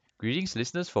Greetings,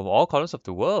 listeners from all corners of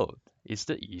the world. It's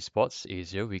the Esports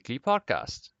Asia Weekly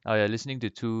Podcast. Now, you're listening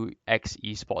to two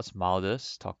ex-esports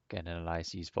mothers talk and analyze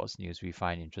esports news we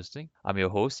find interesting. I'm your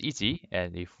host, Iti,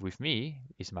 and if with me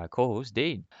is my co-host,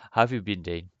 Dane. How have you been,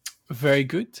 Dane? Very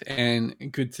good, and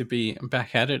good to be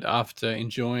back at it after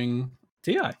enjoying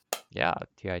TI. Yeah,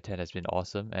 TI-10 has been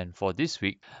awesome, and for this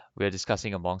week, we're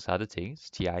discussing, amongst other things,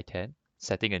 TI-10,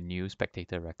 setting a new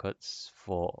spectator records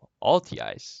for all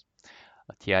TIs.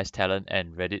 TI's talent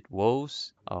and Reddit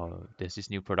woes. There's this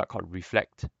new product called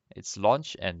Reflect, its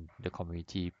launch and the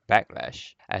community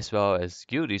backlash, as well as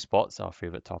Guild Esports, our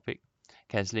favorite topic,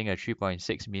 cancelling a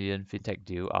 3.6 million fintech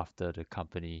deal after the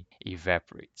company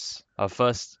evaporates.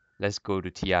 First, let's go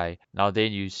to TI. Now,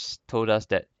 then you told us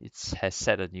that it has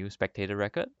set a new spectator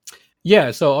record.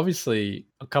 Yeah, so obviously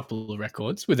a couple of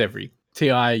records with every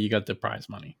TI. You got the prize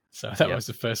money, so that Yep. was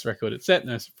the first record it set.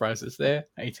 No surprises there.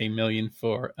 18 million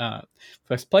for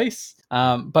first place,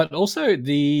 but also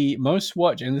the most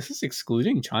watched, and this is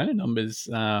excluding China numbers.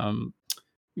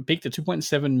 Peaked at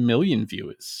 2.7 million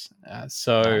viewers. Nice.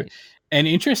 And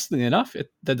interestingly enough,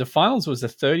 the finals was a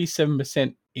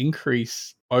 37%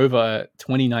 increase over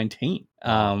 2019.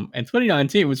 Wow. And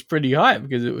 2019 was pretty high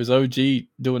because it was OG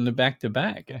doing the back to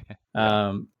back.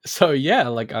 Yeah. So yeah,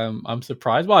 like I'm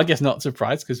surprised. Well, I guess not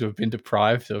surprised because we've been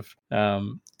deprived of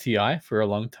TI for a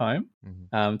long time.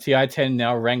 Mhm. TI-10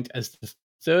 now ranked as the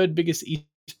third biggest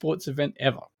esports event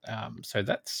ever. So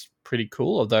that's pretty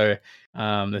cool. Although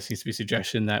there seems to be a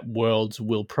suggestion that Worlds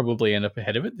will probably end up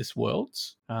ahead of it. This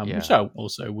Worlds, which Yeah. I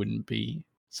also wouldn't be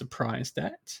surprised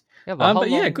at. Yeah, but how But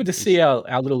yeah, long good to is see our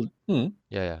little.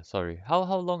 yeah, sorry. How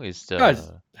long is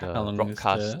Guys, how the long is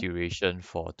broadcast the? duration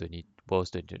for 20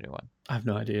 Worlds 2021? I have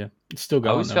no idea. It's still I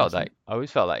going always though, felt isn't it?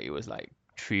 like it was like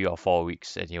 3 or 4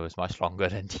 weeks, and it was much longer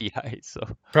than TI. So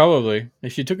Probably.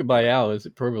 If you took it by yeah. hours,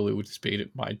 it probably would speed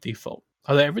it by default.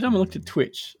 Although every time I looked at Mm.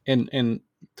 Twitch and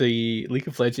the League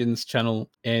of Legends channel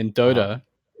and Uh-huh. Dota,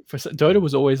 Dota Mm.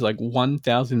 was always like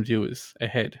 1,000 viewers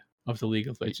ahead of the League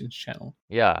of Y- Legends channel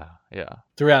Yeah, yeah,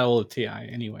 throughout all of TI.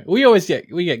 Anyway,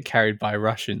 we get carried by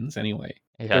Russians anyway.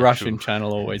 The yeah. Russian True.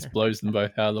 channel always blows them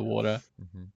both out of the water.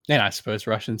 Hmm. And I suppose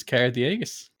Russians carried the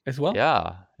Aegis as well.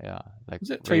 Yeah, yeah. Like Was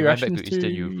it when three it went back Russians, to two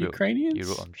Eastern Europe,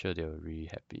 Ukrainians? I'm sure they were really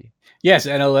happy. Yes,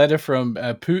 and a letter from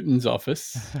Putin's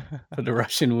office for the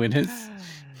Russian winners,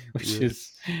 which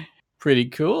is Yes. pretty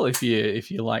cool if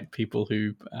you like people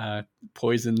who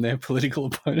poison their political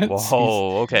opponents.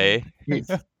 Whoa. Okay. He's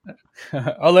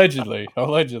allegedly.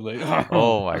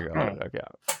 Oh my God. Okay.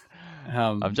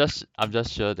 I'm um, just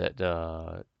sure that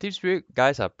the Team Spirit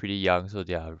guys are pretty young, so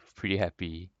they are pretty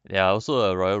happy. They are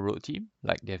also a Royal Road team.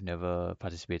 Like they've never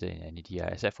participated in any TI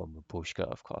except for Mapushka,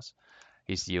 of course.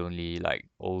 He's the only like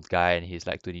old guy and he's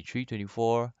like 23,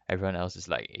 24. Everyone else is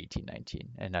like 18, 19.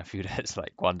 And I feel that's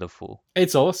like wonderful.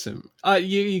 it's awesome.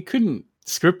 You couldn't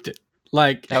script it.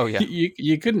 Like Oh yeah.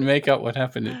 you couldn't make up what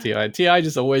happened at TI. TI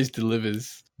just always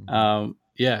delivers. Mhm.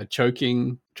 Yeah,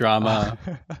 choking drama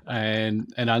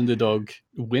and an underdog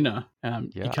winner. You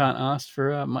Yeah. can't ask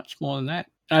for much more than that.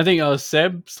 And I think it was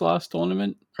Seb's last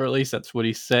tournament, or at least that's what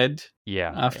he said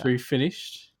Yeah, after yeah. he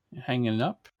finished hanging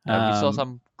up. We saw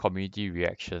some community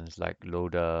reactions like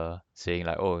Loda saying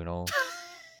like, oh,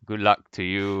 good luck to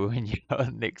you in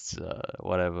your next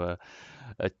whatever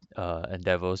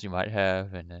endeavors you might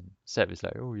have. And then Seb is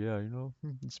like, oh yeah,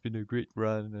 it's been a great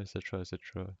run, etc.,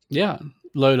 etc. Yeah,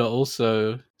 Loda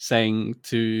also saying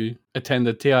to attend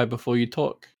the TI before you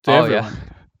talk to Oh yeah. everyone.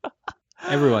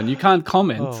 Everyone, you can't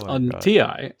comment Oh my on God.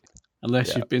 TI unless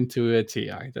Yeah. you've been to a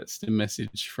TI. That's the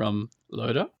message from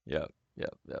Loda. Yep.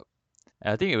 Yep. Yep.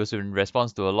 And I think it was in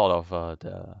response to a lot of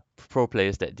the pro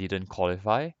players that didn't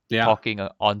qualify, Yeah, talking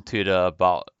on Twitter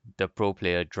about the pro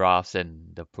player drafts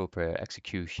and the pro player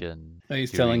execution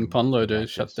he's telling during Ponlo the to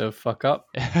shut matches. the fuck up.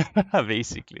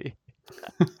 Basically.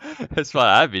 That's what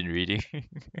I've been reading.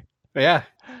 Yeah,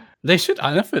 they should.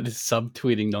 Enough of this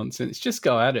subtweeting nonsense. Just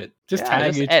go at it. Just Yeah,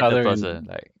 tag just each add the other person,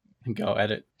 like, and go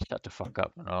at it. shut the fuck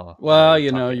up. What are Well,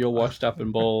 you talking you're about? washed up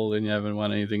and bald and you haven't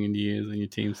won anything in years and your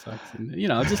team sucks. And,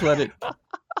 just let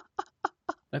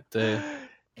the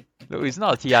No, it's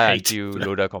not a TI hate. until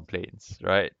Loda complains,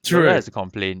 right? Loda True. has to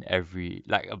complain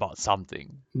about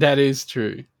something. That is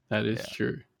true. That is Yeah.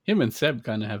 true. Him and Seb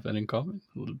kind of have that in common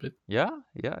a little bit. Yeah,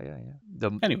 yeah, yeah, yeah.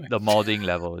 Anyway, The modding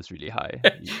level is really high.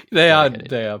 You they gotta are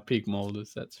get it. peak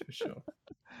molders, that's for sure.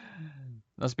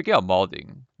 Now, speaking of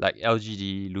modding, like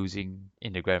LGD losing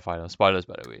in the grand final. Spoilers,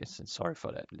 by the way. So sorry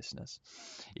for that, listeners.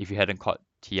 If you hadn't caught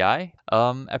TI,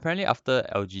 apparently after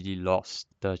LGD lost,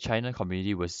 the China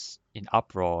community was in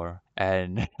uproar,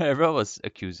 and everyone was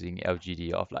accusing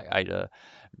LGD of like either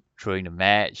throwing the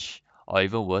match, or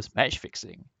even worse, match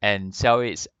fixing. And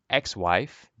Xiao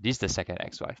ex-wife, this is the second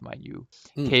ex-wife, mind you,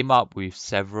 came up with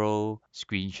several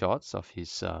screenshots of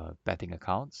his betting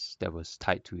accounts that was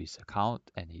tied to his account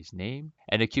and his name,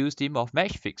 and accused him of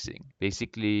match fixing.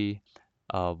 Basically,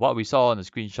 what we saw on the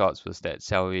screenshots was that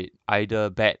Xiao either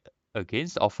bet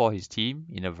against or for his team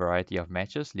in a variety of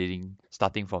matches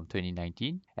starting from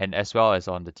 2019, and as well as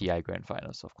on the TI Grand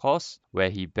Finals, of course, where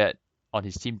he bet on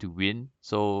his team to win.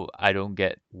 So I don't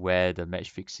get where the match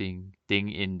fixing thing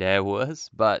in there was,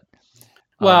 but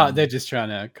well, they're just trying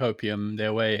to copium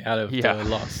their way out of the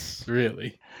loss,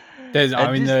 really.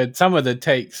 Some of the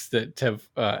takes that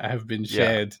have been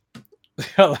shared,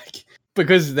 like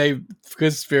because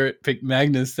Spirit picked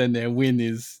Magnus, and their win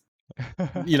is,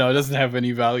 doesn't have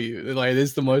any value. Like,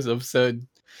 it's the most absurd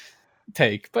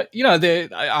take. But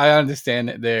I understand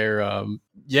that they're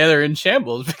in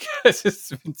shambles because it's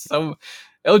been some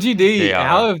LGD.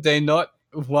 How have they not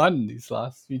won these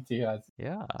last few TIs?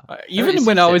 Yeah. Even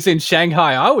when I was in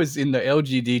Shanghai, I was in the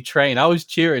LGD train. I was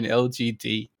cheering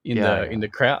LGD in the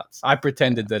crowds. I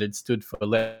pretended that it stood for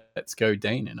Let's Go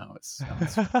Dane, and I was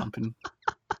pumping.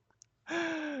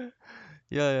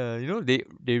 Yeah.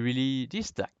 They really, this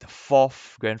is like the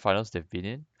fourth grand finals they've been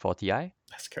in for TI.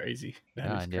 That's crazy.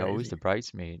 And they're always the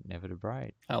bridesmaid, never the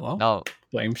bride. Oh well. Now,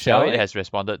 blame Xiao has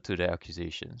responded to the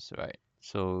accusations, right?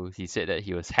 So he said that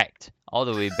he was hacked all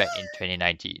the way back in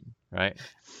 2019, right?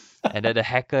 And that the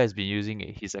hacker has been using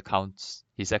his account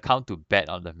to bet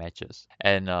on the matches.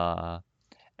 And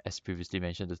as previously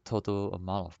mentioned, the total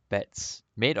amount of bets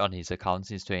made on his account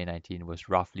since 2019 was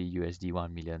roughly USD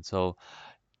 1 million. So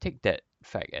take that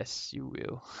fact as you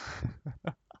will.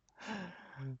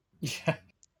 Yeah.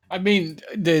 I mean,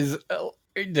 there's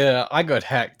I got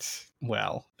hacked.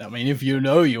 Well, I mean, if you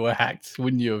were hacked,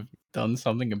 wouldn't you have done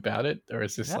something about it? Or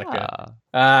is this like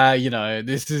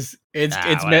this is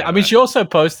I mean, she also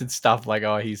posted stuff like,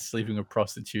 oh, he's sleeping with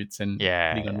prostitutes and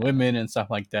hitting on women and stuff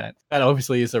like that. That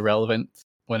obviously is irrelevant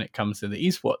when it comes to the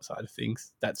esports side of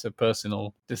things. That's a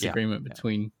personal disagreement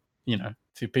between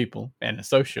two people, and a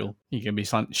social. You can be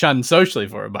shunned socially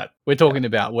for it, but we're talking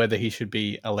about whether he should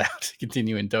be allowed to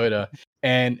continue in Dota.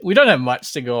 And we don't have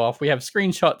much to go off. We have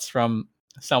screenshots from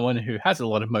someone who has a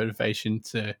lot of motivation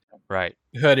to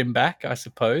hurt him back, I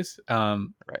suppose.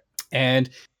 And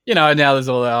now there's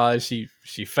all she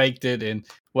faked it, and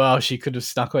she could have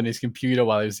snuck on his computer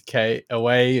while he was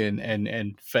away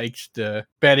and faked the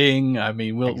betting. I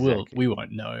mean, we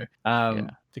won't know.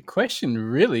 The question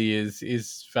really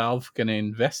is Valve going to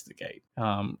investigate?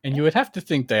 And you would have to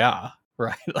think they are,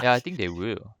 right? I think they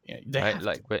will. Yeah, right.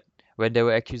 Like when there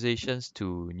were accusations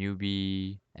to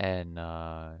Newbie and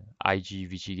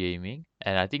IG VG Gaming,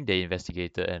 and I think they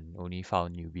investigated and only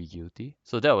found Newbie guilty.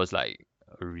 So that was like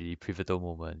a really pivotal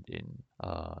moment in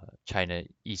China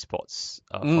esports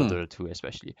for Dota 2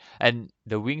 especially. And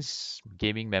the Wings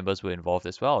Gaming members were involved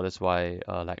as well. That's why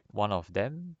only one of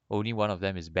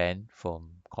them is banned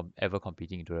from ever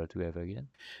competing in Dota 2 ever again.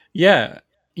 Yeah,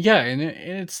 and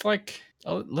it's like,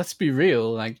 let's be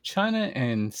real, like China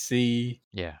and C,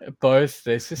 both,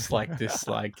 there's just like this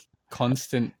like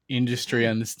constant industry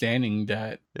understanding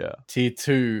that tier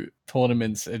 2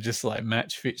 tournaments are just like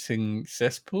match fixing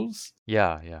cesspools.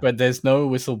 But there's no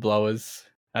whistleblowers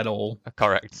at all.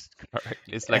 Correct.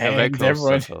 It's like a very close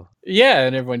circle.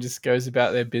 And everyone just goes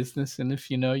about their business, and if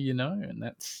you know, and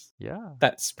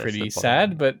that's pretty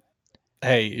sad. But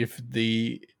hey, if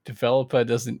the developer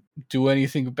doesn't do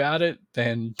anything about it,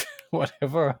 then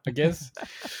whatever, I guess.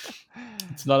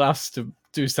 It's not us to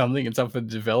do something. It's up for the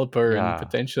developer and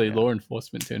potentially law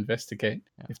enforcement to investigate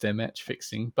if they're match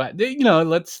fixing. But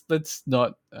let's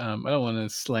not. I don't want to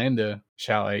slander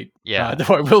Xiao 8.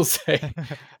 Though I will say,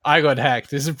 I got hacked.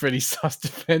 This is a pretty sus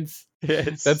defense.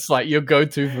 Yes. That's like your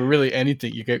go-to for really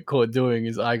anything you get caught doing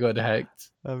is I got hacked.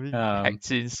 I mean, hacked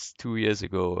since 2 years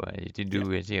ago, and you didn't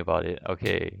do anything about it.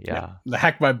 Okay, I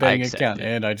hacked my betting account,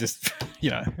 and I just,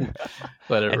 let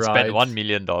it and ride. Spent $1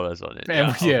 million on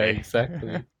it.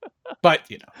 Exactly. But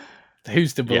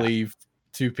who's to believe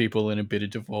two people in a bit of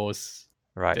divorce?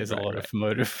 Right. There's a lot of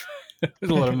motive.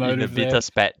 There's a lot of motive in a bitter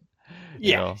spat.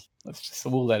 Let's just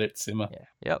all let it simmer.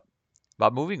 Yep.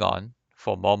 But moving on,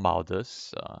 for more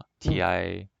Maldus,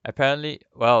 TI apparently,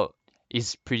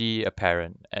 it's pretty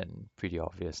apparent and pretty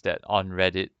obvious that on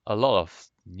Reddit, a lot of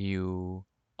new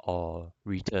or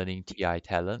returning TI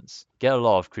talents get a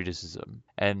lot of criticism.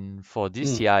 And for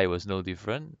this TI, it was no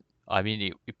different. I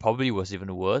mean, it probably was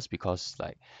even worse because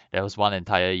like there was one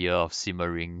entire year of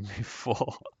simmering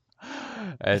before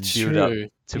and build up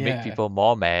to make people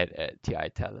more mad at TI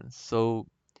talents.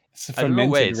 it's a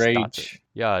fermented rage.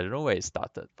 I don't know where it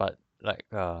started, but like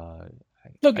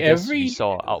Look, I guess we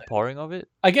saw outpouring of it.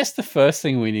 I guess the first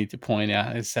thing we need to point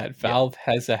out is that Valve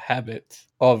has a habit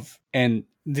of, and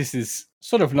this is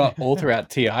sort of not all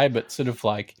throughout TI, but sort of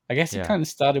like, I guess it kind of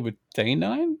started with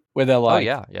Day9, where they're like,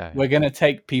 we're going to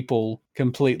take people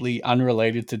completely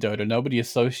unrelated to Dota. Nobody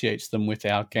associates them with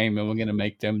our game, and we're going to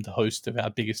make them the host of our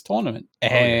biggest tournament.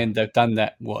 And they've done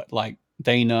that, like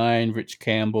Day9, Rich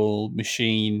Campbell,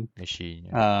 Machine,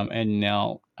 and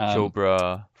now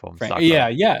Chobra from Saka.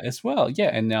 Yeah, as well. Yeah,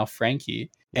 and now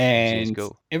Frankie. And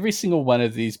every single one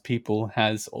of these people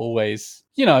has always,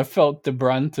 felt the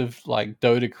brunt of like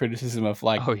Dota criticism of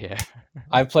like,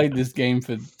 I played this game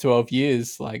for 12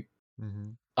 years. Like,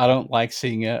 I don't like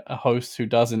seeing a host who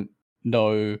doesn't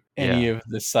know any of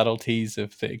the subtleties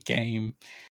of the game.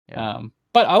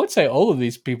 But I would say all of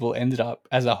these people ended up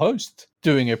as a host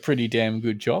doing a pretty damn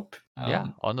good job.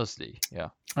 Honestly,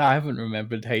 I haven't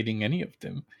remembered hating any of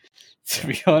them, to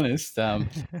be honest.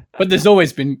 But there's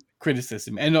always been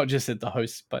criticism, and not just at the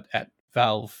hosts, but at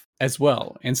Valve as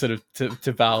well. And sort of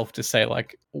to Valve to say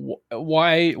like,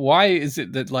 why is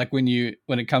it that like when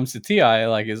it comes to TI,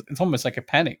 like it's almost like a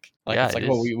panic. Like it's like,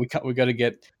 well, we got to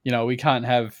get, we can't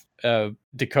have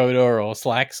Dakota or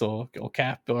Slacks or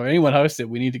Cap or anyone host it.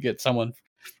 We need to get someone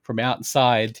from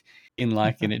outside in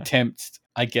like an attempt,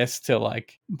 I guess, to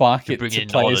like market to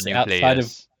players outside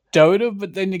of Dota.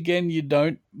 But then again, you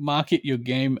don't market your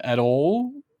game at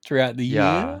all throughout the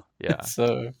year. Yeah.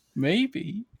 So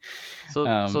maybe.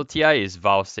 So TI is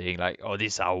Valve saying like, oh,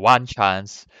 this is our one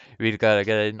chance. We gotta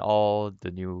get in all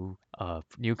the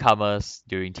newcomers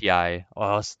during TI,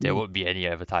 or else there won't be any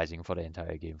advertising for the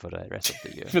entire game for the rest of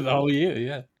the year. For the whole year,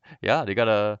 yeah. Yeah, they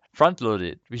gotta front load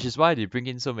it, which is why they bring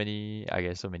in so many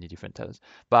different talents.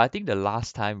 But I think the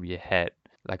last time we had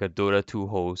like a Dota 2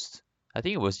 host, I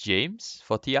think it was James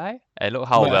for TI, and look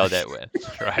how well that went,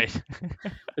 right?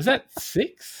 Is that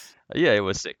 6? Yeah, it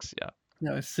was 6. Yeah.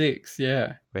 No, 6.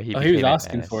 Yeah. Where he was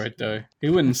asking for it though. He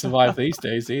wouldn't survive these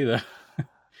days either.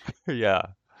 Yeah.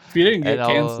 If he didn't get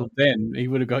cancelled then, he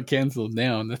would have got cancelled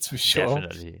now, that's for sure.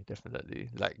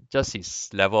 Definitely. Like just his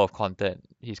level of content,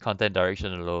 his content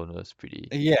direction alone was pretty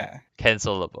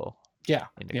cancelable. Yeah.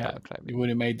 In the current climate. He would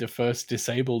have made the first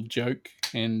disabled joke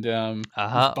and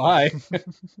bye.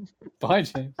 Bye,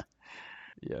 James.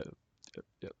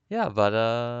 Yeah,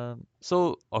 but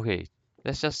so okay,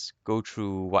 let's just go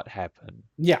through what happened.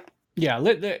 Yeah.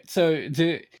 So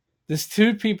there's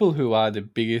two people who are the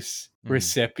biggest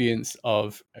recipients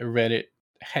of Reddit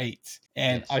hate.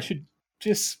 And I should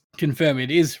just confirm it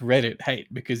is Reddit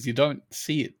hate because you don't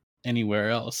see it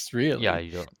anywhere else, really. Yeah,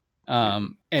 you don't.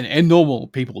 And normal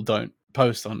people don't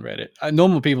post on Reddit.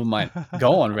 Normal people might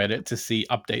go on Reddit to see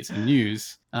updates and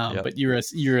news, but you're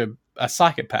a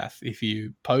psychopath if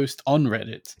you post on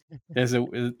Reddit. There's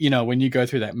when you go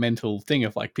through that mental thing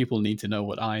of like, people need to know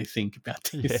what I think about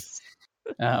this.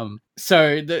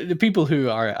 So the people who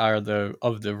are of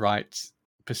the right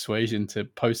persuasion to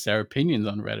post their opinions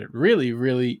on Reddit really,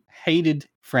 really hated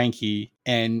Frankie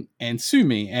and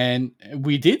Sumi. And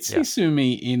we did see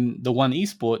Sumi in the One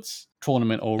Esports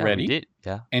tournament already. We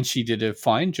did, and she did a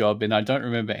fine job, and I don't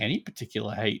remember any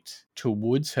particular hate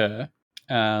towards her.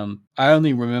 I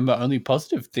only remember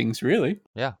positive things, really.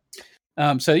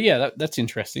 So that's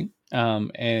interesting.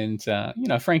 And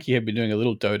Frankie had been doing a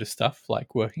little Dota stuff,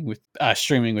 like working with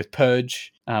streaming with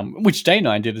Purge, which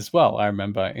Day9 did as well. I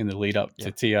remember in the lead up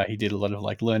to TI, he did a lot of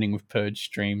like learning with Purge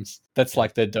streams. That's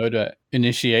like the Dota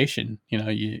initiation.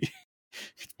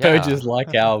 Purge is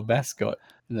like our mascot,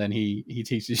 and then he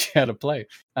teaches you how to play.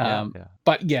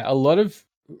 But a lot of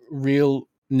real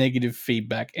negative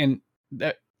feedback, and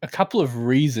a couple of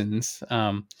reasons.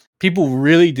 People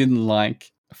really didn't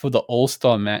like. For the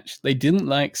All-Star match, they didn't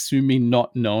like Sumi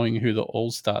not knowing who the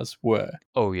All-Stars were.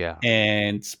 Oh, yeah.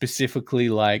 And specifically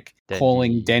like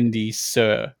calling Dendi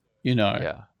Sir, and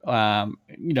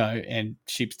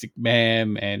Sheepstick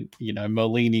Ma'am and,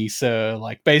 Molini Sir,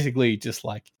 like basically just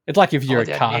like, it's like if you're a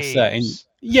caster names.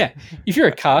 If you're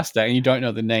a caster and you don't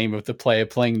know the name of the player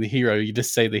playing the hero, you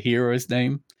just say the hero's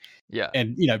name. Yeah.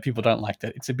 And, people don't like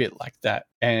that. It's a bit like that.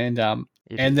 And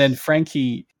then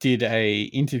Frankie did a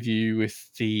interview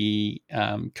with the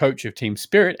coach of Team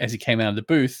Spirit as he came out of the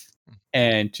booth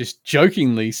and just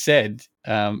jokingly said,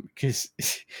 because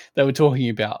they were talking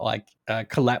about like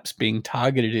Collapse being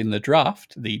targeted in the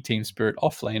draft, the Team Spirit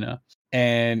offlaner.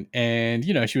 And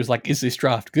she was like, is this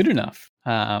draft good enough?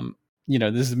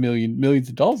 this is millions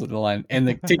of dollars on the line. And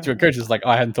the teacher and coach is like,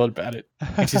 I hadn't thought about it.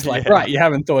 And she's like, Yeah. right, you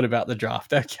haven't thought about the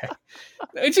draft. Okay.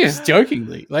 It's just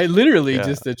jokingly, like literally Yeah.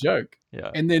 just a joke.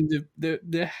 Yeah. And then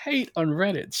the hate on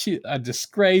Reddit, she a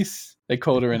disgrace. They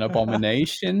called her an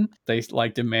abomination. They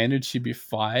like demanded she be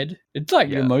fired. It's like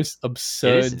the Yeah. most It is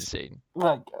absurd. insane.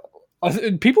 Like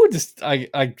people just,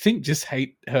 I think, just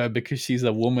hate her because she's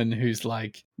a woman who's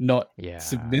like not Yeah.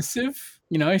 submissive.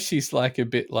 She's like a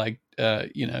bit like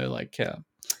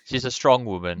She's a strong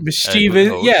woman. a good mischievous.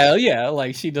 host. Yeah.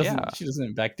 Like she Yeah.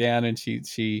 doesn't back down, and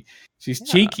she's Yeah.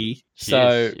 cheeky. She So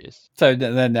is. She is. so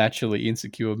then naturally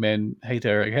insecure men hate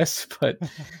her, I guess. But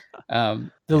the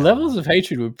Yeah. levels of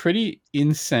hatred were pretty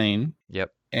insane,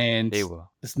 Yep. and They were.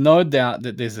 there's no doubt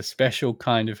that there's a special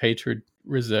kind of hatred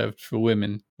reserved for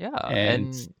women. Yeah,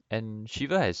 And and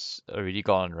Shiva has already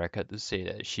gone on record to say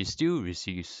that she still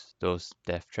receives those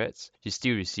death threats. She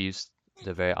still receives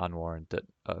the very unwarranted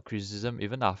criticism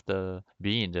even after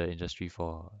being in the industry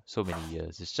for so many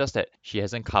years. It's just that she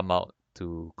hasn't come out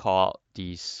to call out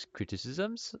these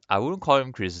criticisms. I wouldn't call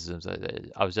them criticisms.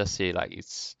 I would just say like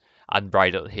it's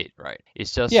unbridled hate, right?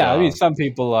 It's just yeah, I mean, some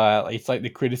people it's like the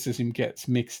criticism gets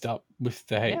mixed up with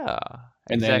the hate, yeah,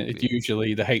 and then exactly. it's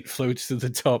usually the hate floats to the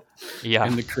top, Yeah,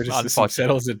 and the criticism unfortunately.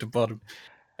 settles at the bottom.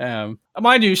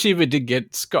 Mind you, Shiva did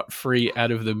get scot-free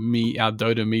out of our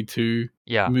Dota Me Too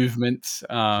Yeah, movement. she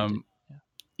did.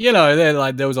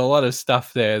 Yeah. There was a lot of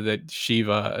stuff there that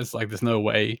Shiva is like, there's no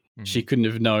way she Mhm. couldn't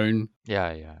have known.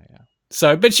 Yeah.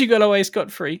 So, but she got away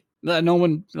scot-free. No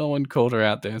one called her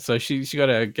out there, so she got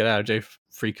a get out of jail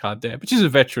free card there. But she's a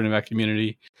veteran of our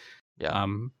community. Yeah.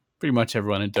 Pretty much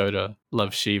everyone in Dota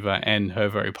loves Shiva and her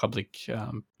very public,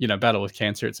 battle with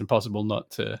cancer. It's impossible not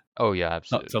to Oh yeah, not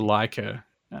absolutely. to like her.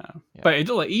 Yeah.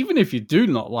 But even if you do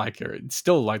not like her, it's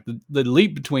still like the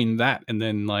leap between that and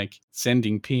then like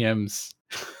sending PMs,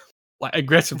 like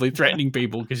aggressively threatening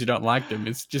people because you don't like them.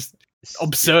 It's just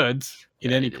absurd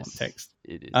in Yeah, any it is. context.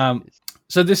 It is. Um,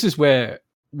 So this is where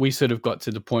we sort of got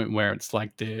to the point where it's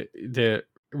like the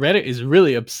Reddit is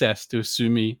really obsessed with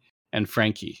Sumi and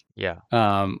Frankie. Yeah.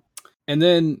 And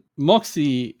then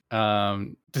Moxie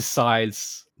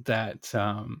decides that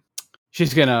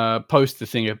she's gonna post the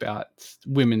thing about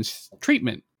women's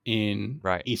treatment in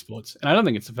Right. esports. And I don't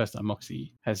think it's the first time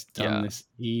Moxie has done Yeah. this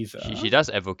either. She does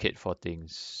advocate for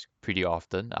things pretty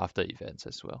often after events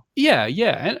as well. Yeah.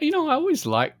 And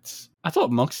I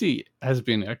thought Moxie has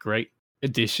been a great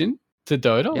addition to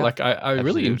Dota. Yeah, Like I really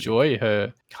absolutely. enjoy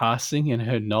her casting and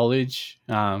her knowledge.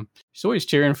 She's always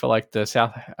cheering for like the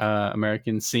South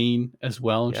American scene as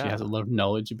well. And she has a Yeah. lot of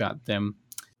knowledge about them.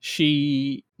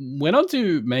 She went on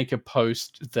to make a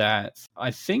post that I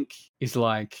think is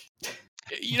like,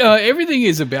 everything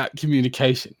is about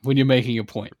communication when you're making a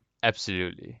point.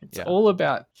 Absolutely. It's Yeah. all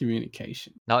about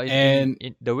communication. Now, And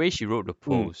in the way she wrote the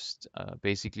post,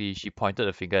 basically she pointed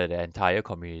a finger at the entire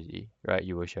community, right?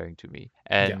 You were sharing to me,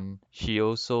 and she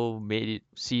also made it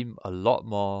seem a lot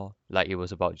more like it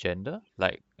was about gender,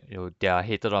 like they are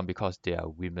hated on because they are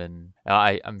women.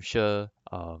 I'm sure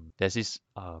there's this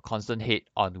constant hate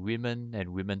on women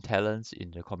and women talents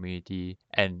in the community,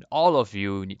 and all of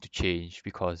you need to change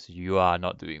because you are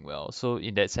not doing well. So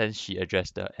in that sense, she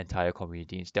addressed the entire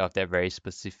community instead of that very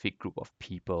specific group of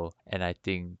people. And I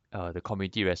think the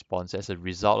community response as a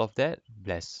result of that,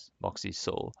 bless Moxie's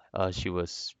soul, she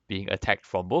was being attacked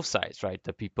from both sides, right?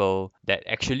 The people that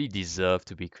actually deserve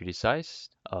to be criticized,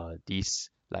 these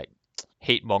like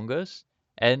hate mongers,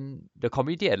 and the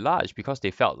community at large because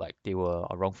they felt like they were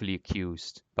wrongfully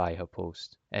accused by her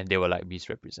post and they were like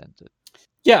misrepresented.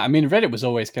 yeah, I mean, Reddit was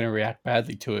always going to react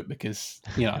badly to it because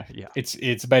Yeah.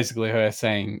 it's basically her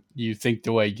saying you think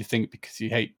the way you think because you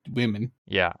hate women,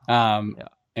 Yeah.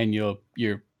 and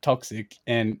you're toxic,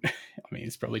 and I mean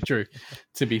it's probably true,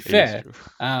 to be It is fair.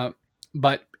 true.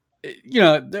 But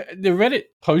the Reddit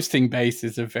posting base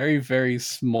is a very, very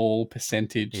small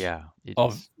percentage Yeah. It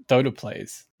of is. Dota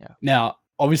players. Yeah. Now,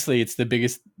 obviously, it's the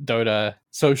biggest Dota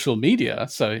social media.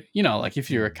 So, like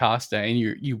if you're a caster and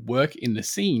you work in the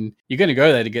scene, you're going to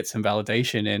go there to get some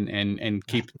validation and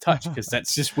keep in touch because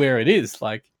that's just where it is.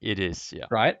 Like It is. Yeah.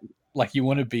 right, like you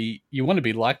want to be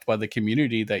liked by the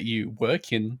community that you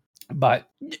work in. But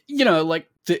like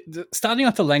the starting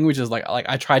off the languages, like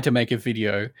I tried to make a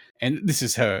video, and this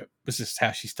is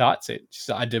how she starts it.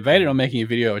 So I debated on making a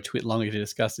video or tweet longer to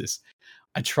discuss this.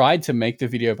 I tried to make the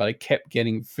video, but I kept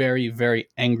getting very, very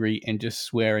angry and just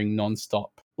swearing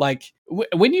nonstop. Like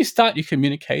when you start your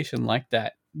communication like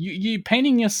that, you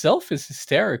painting yourself as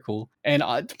hysterical. And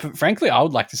frankly, I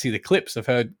would like to see the clips of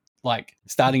her like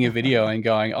starting a video and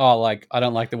going, "Oh, like I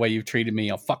don't like the way you've treated me,"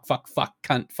 or "fuck,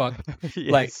 cunt, fuck."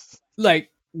 Yes. Like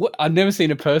I've never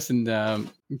seen a person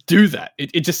do that.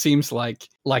 It just seems like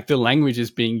the language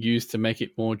is being used to make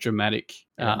it more dramatic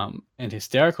and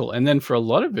hysterical. And then for a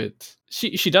lot of it,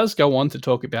 she does go on to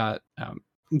talk about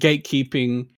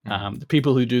gatekeeping. The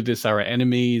people who do this are our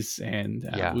enemies, and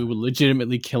we were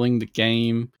legitimately killing the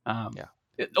game.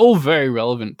 All very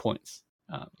relevant points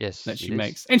that she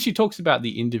makes. And she talks about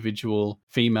the individual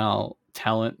female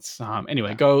talents.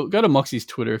 Anyway, go to Moxie's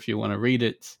Twitter if you want to read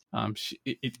it.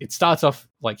 It starts off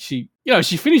like she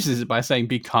finishes it by saying,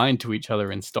 "Be kind to each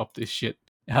other and stop this shit."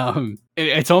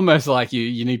 It's almost like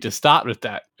you need to start with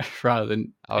that rather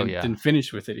than than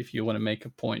finish with it if you want to make a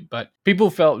point. But people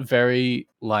felt very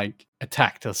like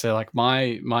attacked. I'll say like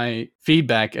my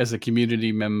feedback as a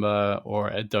community member or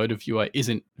a Dota viewer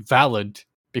isn't valid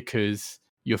because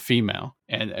you're female,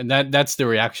 and that's the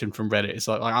reaction from Reddit. It's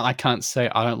like I can't say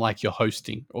I don't like your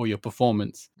hosting or your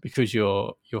performance because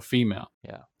you're female.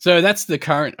 So that's the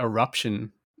current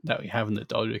eruption that we have in the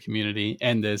Dota community,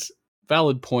 and there's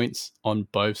valid points on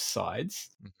both sides.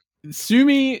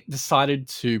 Sumi decided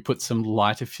to put some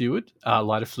lighter fluid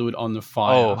on the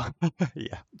fire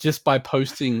just by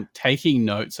taking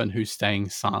notes on who's staying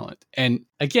silent. And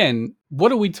again,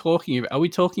 what are we talking about? Are we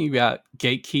talking about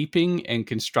gatekeeping and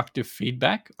constructive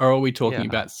feedback, or are we talking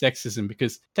about sexism?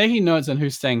 Because taking notes on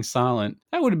who's staying silent,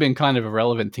 that would have been kind of a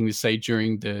relevant thing to say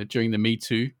during the Me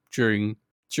Too, during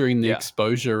the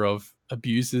exposure of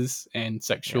abusers and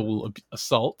sexual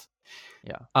assault.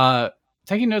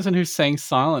 Taking notes on who's staying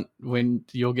silent when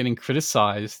you're getting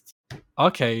criticized.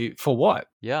 Okay, for what?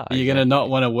 Are you going to not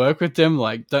want to work with them?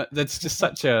 Like that's just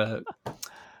such a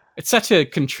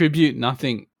contribute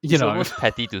nothing. It's almost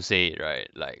petty to say it, right?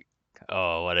 Like,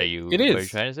 oh, what are you? It is. What are you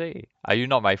trying to say? Are you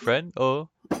not my friend? Oh,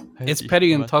 it's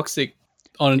petty and toxic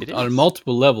on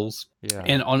multiple levels.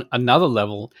 And on another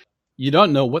level, you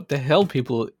don't know what the hell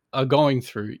people are going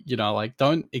through. Like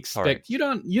don't expect. You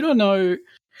don't know.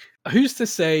 Who's to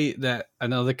say that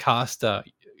another caster,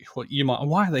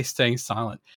 why are they staying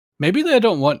silent? Maybe they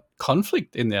don't want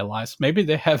conflict in their lives. Maybe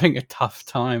they're having a tough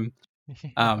time.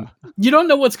 You don't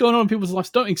know what's going on in people's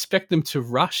lives. Don't expect them to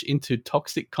rush into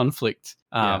toxic conflict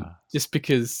just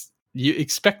because you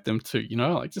expect them to,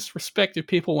 like just respect if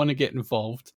people want to get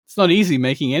involved. It's not easy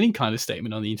making any kind of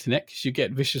statement on the internet because you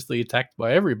get viciously attacked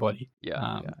by everybody.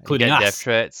 Including you get us. death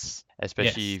threats,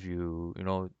 especially if you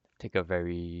take a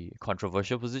very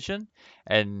controversial position.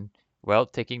 And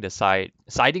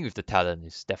siding with the talent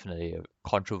is definitely a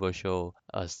controversial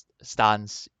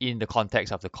stance in the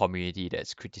context of the community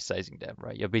that's criticizing them,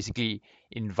 right? You're basically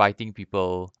inviting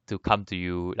people to come to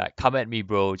you, like, come at me,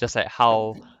 bro, just like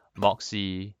how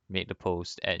Moxie made the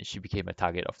post and she became a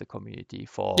target of the community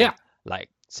for like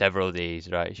several days,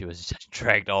 right? She was just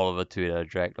dragged all over Twitter,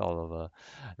 dragged all over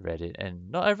Reddit, and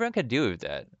not everyone can deal with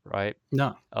that, right?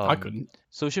 No, I couldn't.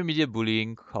 Social media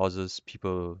bullying causes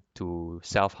people to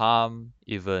self-harm,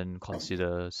 even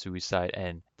consider suicide,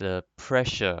 and the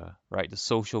pressure, right, the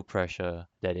social pressure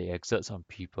that it exerts on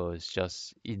people is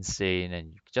just insane,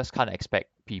 and you just can't expect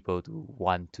people to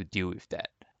want to deal with that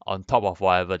on top of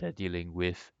whatever they're dealing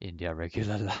with in their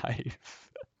regular life.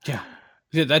 Yeah,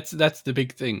 that's the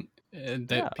big thing.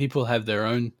 That people have their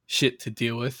own shit to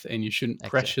deal with, and you shouldn't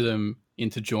pressure them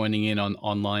into joining in on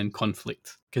online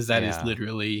conflict because that is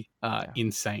literally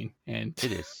insane. And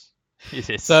it is.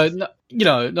 So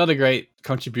not a great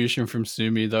contribution from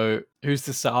Sumi, though. Who's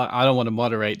to say? I don't want to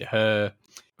moderate her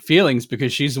feelings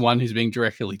because she's the one who's being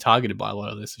directly targeted by a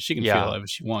lot of this, so she can feel whatever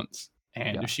she wants.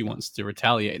 And if she wants to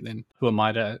retaliate, then who am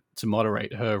I to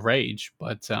moderate her rage?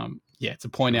 But to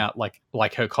point out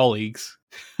like her colleagues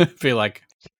feel like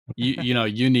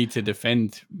you need to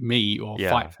defend me or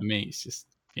fight for me. It's just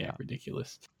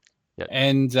ridiculous. Yeah.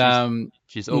 And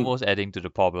she's almost adding to the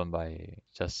problem by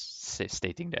just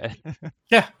stating that.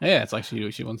 It's like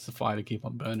she wants the fire to keep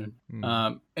on burning.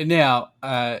 And now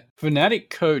Fnatic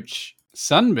coach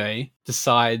Sunbay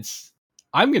decides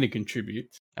I'm going to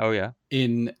contribute. Oh yeah.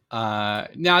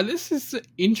 Now this is an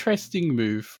interesting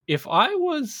move. If I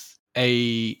was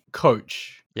a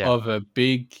coach of a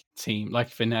big team like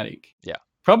Fnatic,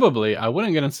 probably I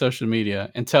wouldn't get on social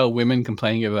media and tell women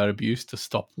complaining about abuse to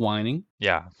stop whining.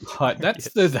 Yeah. But that's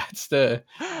the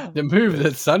move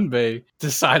that Sunbay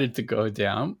decided to go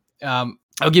down.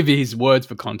 I'll give you his words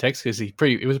for context because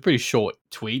it was a pretty short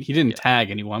tweet. He didn't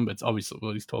tag anyone, but it's obviously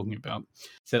what he's talking about. He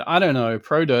said, "I don't know.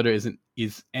 Pro Dota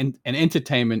is an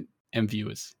entertainment and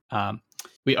viewers.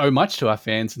 We owe much to our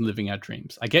fans in living our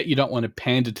dreams. I get you don't want to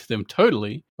pander to them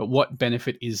totally, but what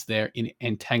benefit is there in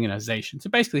antagonization?" So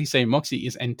basically, he's saying Moxie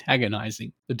is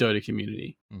antagonizing the Dota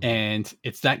community, and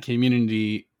it's that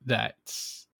community that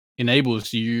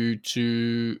enables you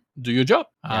to do your job.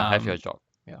 Have your job.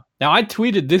 Yeah. Now, I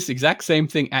tweeted this exact same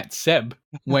thing at Seb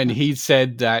when he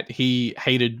said that he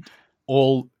hated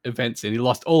all events and he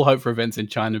lost all hope for events in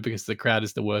China because the crowd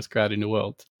is the worst crowd in the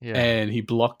world. Yeah. And he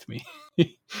blocked me.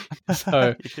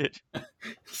 So, You did.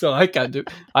 so I can't do.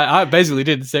 I basically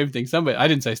did the same thing. I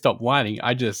didn't say stop whining.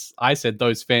 I said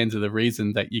those fans are the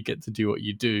reason that you get to do what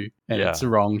you do, and it's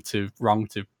wrong to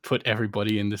put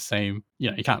everybody in the same.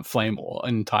 You can't flame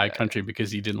an entire country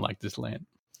because you didn't like this land.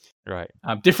 Right.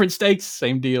 Different stakes,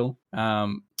 same deal.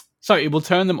 So it will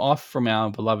turn them off from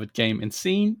our beloved game and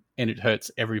scene, and it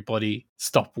hurts everybody.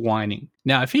 Stop whining.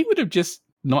 Now, if he would have just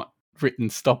not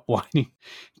written "stop whining,"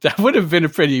 that would have been a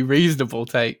pretty reasonable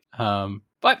take.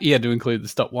 But he had to include the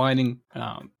 "stop whining."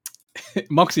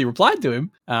 Moxie replied to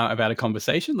him about a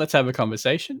conversation. Let's have a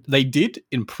conversation. They did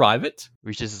in private,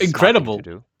 which is incredible. To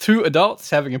do. 2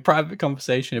 adults having a private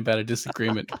conversation about a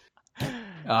disagreement.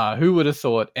 Who would have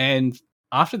thought? And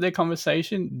after their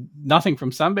conversation, nothing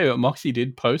from Sunbae, but Moxie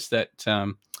did post that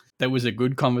that was a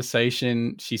good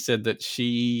conversation. She said that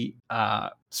she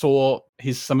saw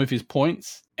some of his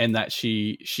points and that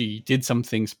she did some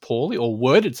things poorly or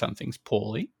worded some things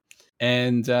poorly.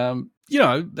 And,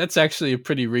 that's actually a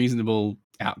pretty reasonable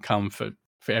outcome for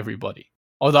everybody.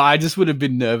 Although I just would have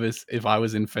been nervous if I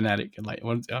was in Fnatic and like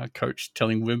one coach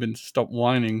telling women to stop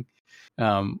whining.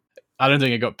 I don't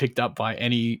think it got picked up by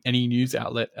any news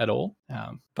outlet at all.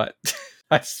 But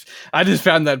I just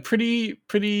found that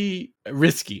pretty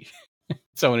risky.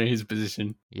 Someone in his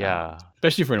position. Yeah.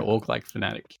 Especially for an org like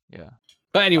Fnatic. Yeah.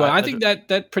 But anyway, I think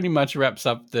that pretty much wraps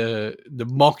up the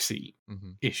Moxie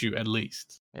issue at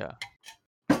least. Yeah.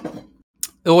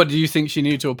 Or do you think she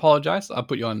needed to apologize? I'll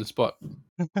put you on the spot.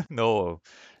 No.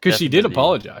 Because she did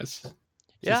apologize.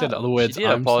 She said other words, she did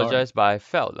I'm apologize, sorry. but I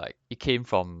felt like it came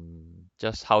from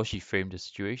just how she framed the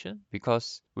situation.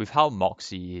 Because with how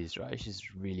Moxie is, right?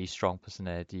 She's really strong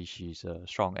personality. She's a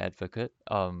strong advocate.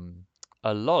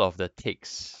 A lot of the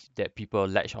takes that people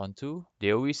latch onto,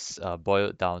 they always boil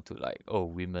it down to like, oh,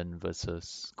 women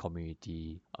versus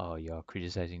community. You're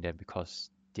criticizing them because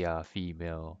they are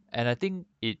female. And I think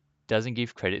it doesn't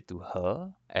give credit to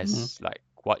her as like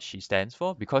what she stands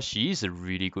for, because she is a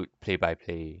really good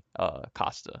play-by-play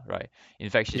caster, right? In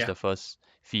fact, she's the first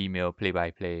female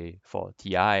play-by-play for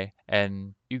TI,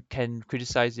 and you can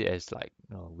criticize it as like,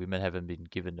 women haven't been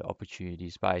given the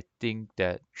opportunities, but I think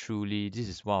that truly this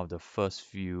is one of the first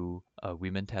few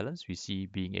women talents we see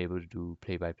being able to do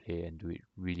play-by-play and do it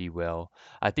really well.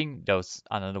 I think there was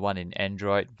another one in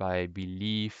Android, but I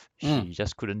believe she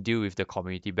just couldn't deal with the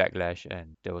community backlash,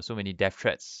 and there were so many death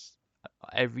threats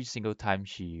every single time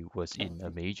she was in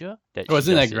a major.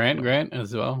 Wasn't that Grant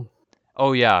as well?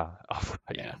 Oh yeah.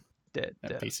 Yeah.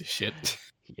 That piece of shit.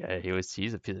 Yeah,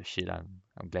 he's a piece of shit.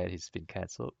 I'm glad he's been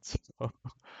cancelled. So,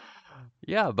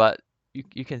 yeah, but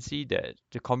you can see that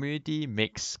the community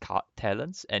makes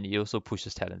talents and it also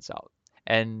pushes talents out.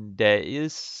 And there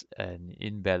is an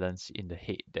imbalance in the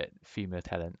hate that female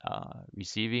talent are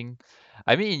receiving.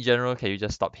 I mean, in general, can you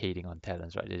just stop hating on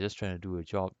talents, right? They're just trying to do a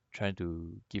job, trying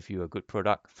to give you a good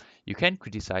product. You can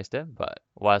criticize them, but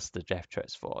what's the death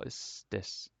threats for?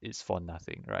 It's for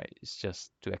nothing, right? It's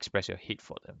just to express your hate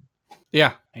for them.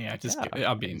 Yeah. I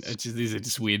mean, these are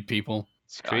just weird people.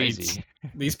 It's crazy.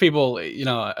 These people,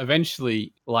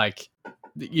 eventually, like,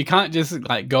 you can't just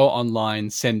like go online,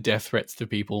 send death threats to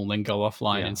people, and then go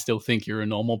offline and still think you're a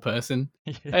normal person.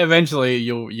 Eventually,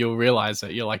 you'll realize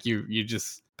that you're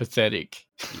just pathetic.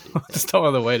 There's no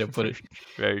other way to put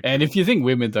it. And if you think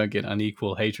women don't get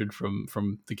unequal hatred from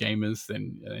the gamers,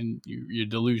 then you're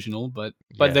delusional. But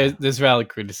there's valid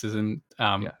criticism.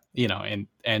 And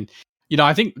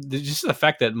I think just the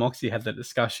fact that Moxie had that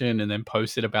discussion and then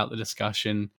posted about the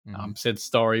discussion, said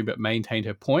sorry but maintained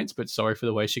her points, but sorry for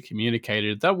the way she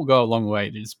communicated, that will go a long way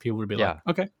to just people to be like,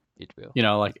 okay, it will.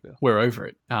 We're over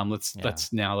it.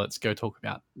 Let's go talk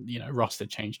about roster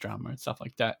change drama and stuff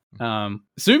like that.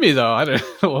 Sumi though, I don't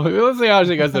know. Let's see how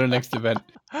she goes to the next event.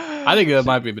 I think there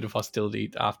might be a bit of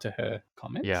hostility after her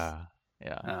comments. Yeah.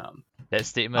 That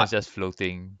statement is just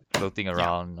floating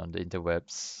around on the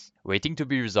interwebs, waiting to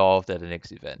be resolved at the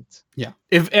next event. Yeah.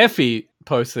 If Effie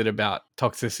posted about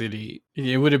toxicity,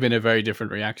 it would have been a very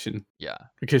different reaction. Yeah.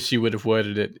 Because she would have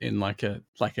worded it in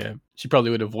she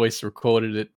probably would have voice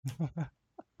recorded it.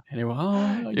 Anyway,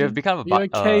 you have become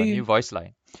a new voice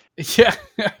line. Yeah,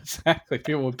 exactly.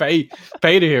 People would pay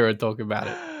to hear her talk about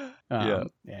it.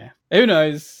 Yeah. Who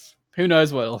knows? Who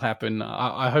knows what'll happen?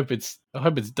 I hope it's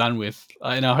done with,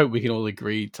 and I hope we can all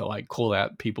agree to like call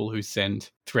out people who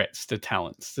send threats to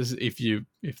talents. That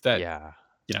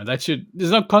should,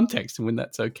 there's no context when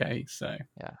that's okay. So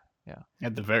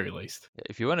at the very least.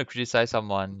 If you want to criticize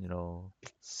someone,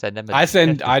 send them a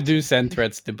I do send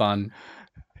threats to Bun.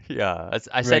 Yeah,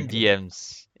 I send Regularly.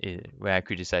 DMs when I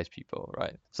criticize people,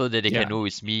 right? So that they can Yeah. know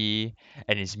it's me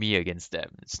and it's me against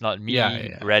them. It's not me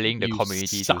Yeah. rallying the You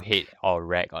community to suck. hate or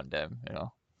rag on them,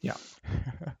 Yeah.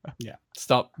 Yeah.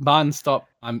 Stop. Bun, stop.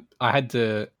 I had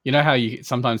to, you know how you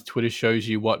sometimes Twitter shows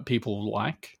you what people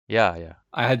like? Yeah.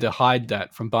 I had to hide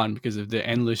that from Bun because of the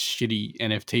endless shitty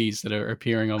NFTs that are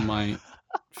appearing on my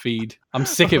feed. I'm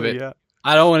sick of Oh, it. yeah.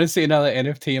 I don't want to see another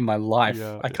NFT in my life.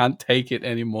 Yeah. I can't take it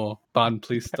anymore. Bun,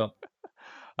 please stop.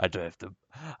 I don't have the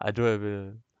I don't have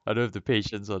a I don't have the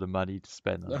patience or the money to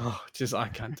spend on it. Oh, I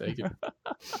can't take it.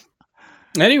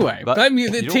 Anyway, But I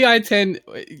mean, the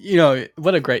TI10,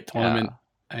 what a great tournament.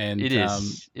 yeah, And it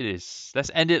is. It is.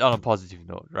 Let's end it on a positive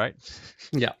note, right?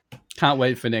 yeah, can't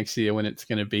wait for next year when it's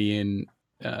going to be in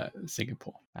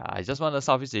Singapore. I just want the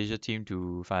Southeast Asia team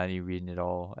to finally win it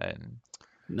all, and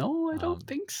No, I don't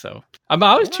think so. I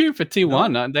was what? cheering for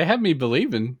T1. No? They had me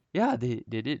believing. Yeah, they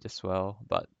did as well,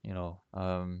 but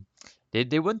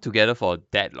they weren't together for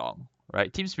that long,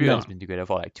 right? Team Spirit has No. been together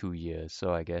for like 2 years,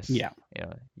 so I guess Yeah.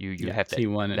 you have that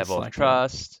T1 is level of like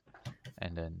trust,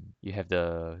 and then you have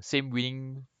the same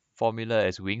winning formula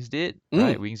as Wings did,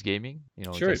 right? Wings Gaming,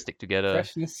 True. just stick together,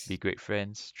 Freshness. be great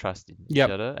friends, trust in each Yep.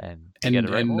 other, and you get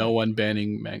the right And no moment. one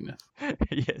banning Magnus.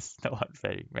 Yes, no one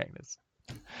banning Magnus.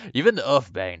 Even the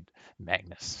Earth banned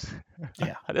Magnus.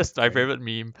 Yeah. That's my favorite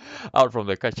meme out from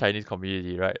the Chinese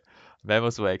community, right?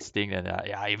 Mammals were extinct, and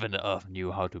even the Earth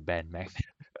knew how to ban Magnus.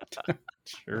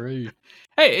 True.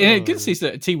 Hey, good to see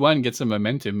that T1 get some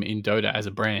momentum in Dota as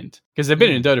a brand because they've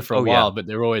been in Dota for a while, Yeah. but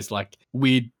they're always like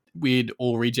weird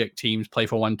all reject teams play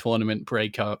for one tournament,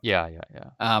 break up. Yeah.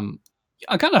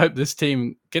 I kind of hope this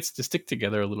team gets to stick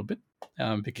together a little bit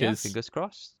because fingers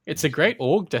crossed. it's a great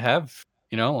org to have.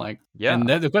 And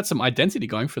they've got some identity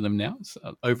going for them now.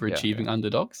 So overachieving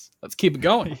underdogs. Let's keep it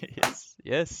going.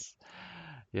 Yes.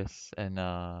 And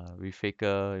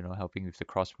Refaker, helping with the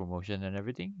cross promotion and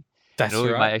everything. That's we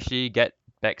right. might actually get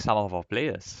back some of our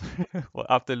players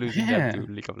after losing them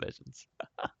to League of Legends.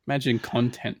 Imagine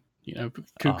content,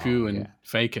 Cuckoo and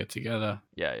Faker together.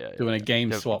 Yeah. Doing a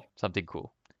game swap. Something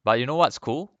cool. But you know what's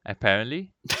cool?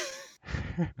 Apparently,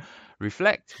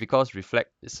 Reflect, because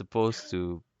Reflect is supposed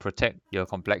to protect your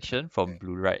complexion from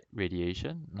blue light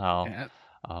radiation. Now,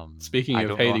 speaking I of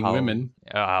don't know hating how... women.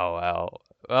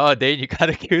 Well, Dane, you can't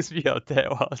accuse me of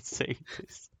that while saying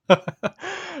this.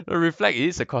 The Reflect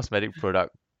is a cosmetic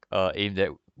product aimed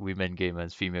at women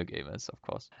gamers, female gamers, of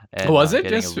course. And, was it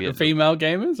just female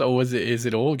gamers, or is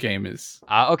it all gamers?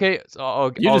 Okay, so all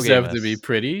deserve gamers. to be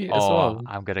pretty as well.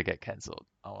 I'm gonna get cancelled.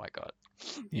 Oh my god.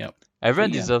 Yep.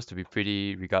 Everyone deserves to be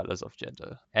pretty regardless of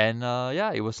gender. And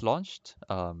it was launched.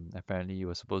 Apparently it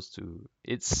was supposed to...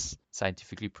 It's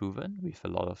scientifically proven with a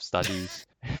lot of studies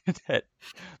that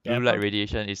blue light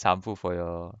radiation is harmful for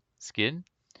your skin,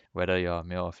 whether you're a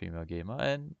male or female gamer.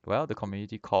 And well, the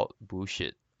community called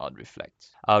bullshit on Reflect.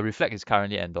 Reflect is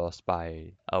currently endorsed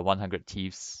by 100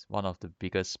 Thieves, one of the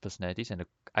biggest personalities, and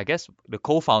I guess the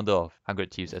co-founder of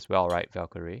 100 Thieves as well, right,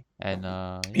 Valkyrie? And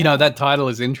that title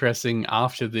is interesting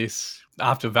after the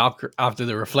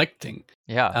Reflecting.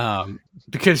 Yeah.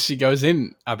 Because she goes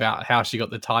in about how she got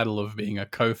the title of being a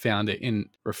co-founder in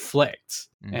Reflect.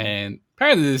 And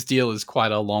apparently this deal is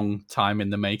quite a long time in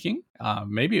the making,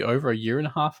 maybe over a year and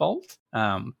a half old.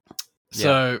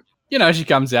 So she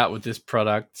comes out with this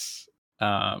product,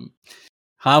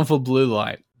 harmful blue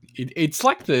light. It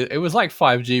was like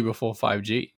 5G before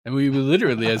 5G, and we were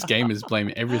literally as gamers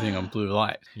blaming everything on blue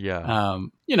light.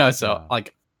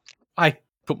 I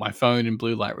put my phone in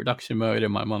blue light reduction mode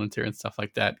and my monitor and stuff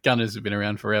like that. Gunners have been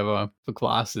around forever for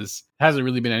classes. Hasn't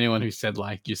really been anyone who said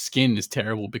like your skin is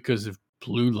terrible because of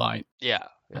blue light.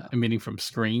 Emitting from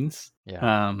screens.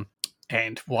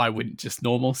 And why wouldn't just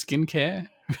normal skincare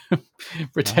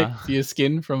protect your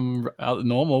skin from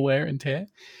normal wear and tear?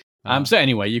 So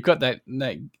anyway, you've got that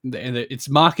it's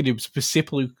marketed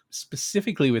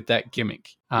specifically with that gimmick.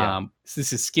 So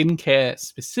this is skincare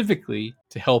specifically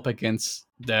to help against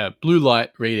the blue light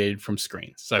radiated from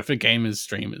screens. So for gamers,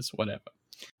 streamers, whatever.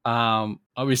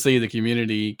 Obviously the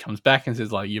community comes back and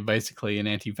says like, you're basically an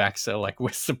anti-vaxxer, like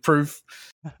where's the proof?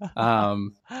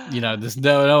 There's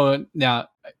no now.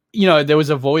 There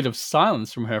was a void of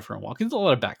silence from her for a while. There's a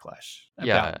lot of backlash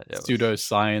about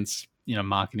pseudoscience,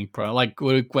 marketing product. Like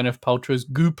Gwyneth Paltrow's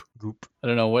Goop. I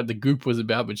don't know what the Goop was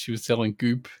about, but she was selling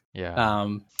Goop.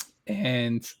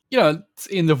 And,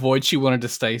 in the void, she wanted to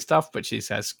stay stuff, but she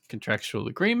has contractual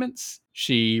agreements.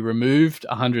 She removed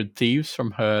 100 Thieves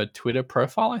from her Twitter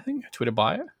profile, I think, her Twitter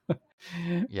bio.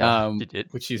 Yeah, she did.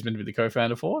 which she's meant to be the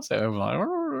co-founder for. So I'm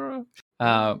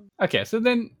like, okay. So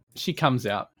then she comes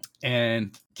out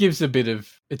and gives a bit of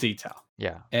a detail.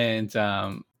 Yeah. And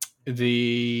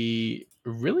the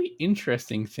really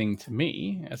interesting thing to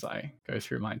me as I go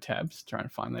through my tabs, trying to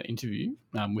find that interview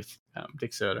with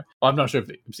Dick Serta. Well, I'm not sure if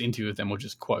it was an interview with them or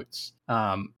just quotes.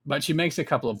 But she makes a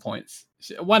couple of points.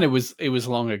 One, it was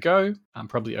long ago,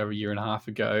 probably over a year and a half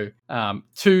ago.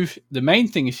 Two, the main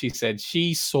thing is she said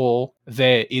she saw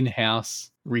their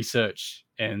in-house research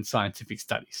and scientific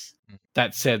studies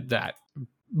that said that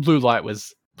blue light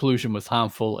pollution was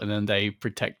harmful, and then they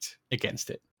protect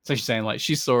against it. So she's saying, like,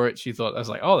 she saw it, she thought, I was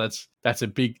like, oh, that's a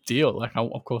big deal. Like,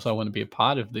 of course I want to be a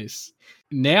part of this.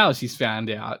 Now she's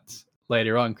found out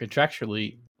later on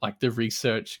contractually, like, the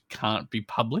research can't be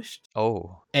published.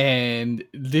 Oh. And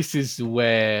this is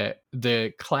where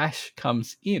the clash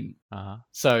comes in.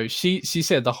 So she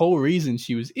said the whole reason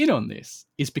she was in on this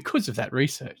is because of that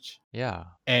research. Yeah.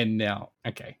 And now,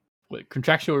 okay,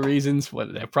 contractual reasons,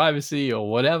 whether they're privacy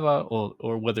or whatever,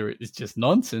 or whether it's just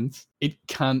nonsense, it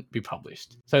can't be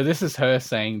published. So this is her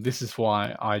saying, this is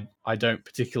why I don't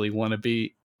particularly want to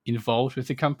be involved with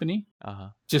the company,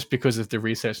 just because of the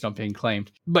research not being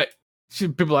claimed. But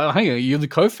people are like, hang on, you're the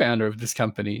co-founder of this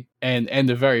company and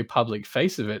the very public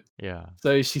face of it. Yeah.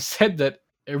 So she said that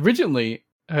originally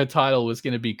her title was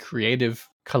going to be creative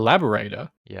collaborator.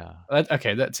 Yeah.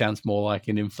 Okay, that sounds more like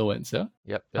an influencer.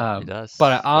 Yep, it does.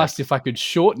 But I asked if I could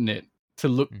shorten it to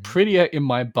look prettier in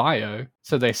my bio,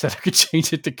 so they said I could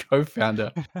change it to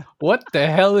co-founder. What the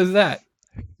hell is that?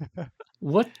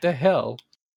 What the hell?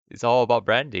 It's all about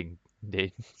branding.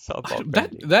 It's all about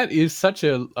branding. That is such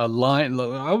a line.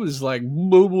 I was like,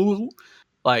 boo, boo,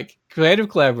 like creative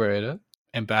collaborator,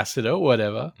 ambassador,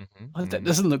 whatever. That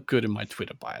doesn't look good in my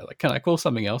Twitter bio. Like, can I call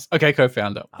something else? Okay,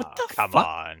 co-founder. What the come fuck?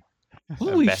 on.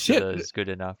 Holy Ambassador shit. is good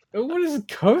enough. What is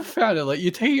co-founder? Like,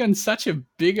 you're taking on such a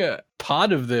bigger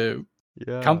part of the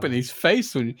company's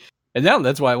face. And now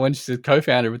that's why when she said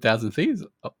co-founder of 1,000 Thieves,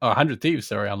 or 100 Thieves,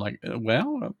 sorry, I'm like,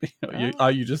 well,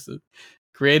 are you just a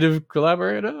creative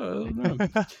collaborator? I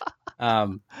don't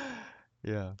know.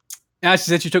 Yeah. Now she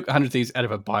said she took 100 Thieves out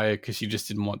of her bio because she just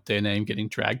didn't want their name getting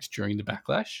dragged during the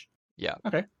backlash. Yeah.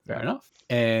 Okay, fair enough.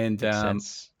 And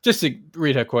sense. Just to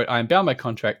read her quote, I am bound by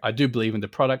contract. I do believe in the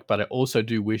product, but I also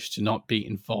do wish to not be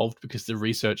involved because the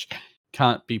research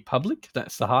can't be public.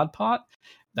 That's the hard part.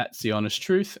 That's the honest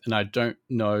truth. And I don't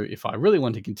know if I really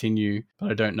want to continue,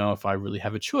 but I don't know if I really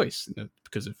have a choice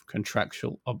because of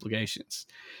contractual obligations.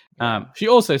 She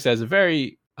also says a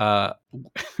very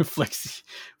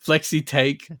flexy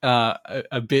take,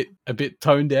 a bit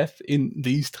tone deaf in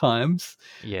these times.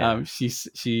 Yeah. She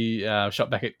shot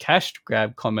back at cash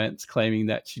grab comments claiming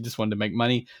that she just wanted to make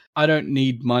money. I don't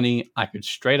need money. I could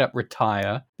straight up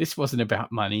retire. This wasn't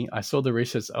about money. I saw the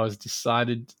research. I was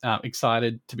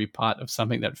excited to be part of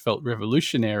something that felt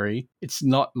revolutionary. It's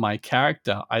not my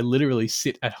character. I literally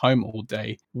sit at home all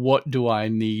day. What do I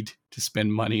need to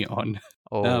spend money on?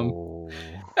 And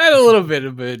a little bit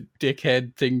of a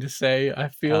dickhead thing to say, I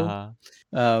feel.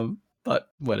 But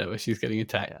whatever, she's getting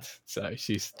attacked, so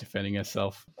she's defending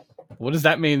herself. What does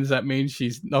that mean? Does that mean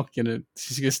she's gonna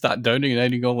start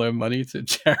donating all her money to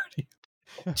charity?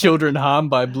 Children harmed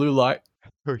by blue light.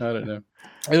 I don't know.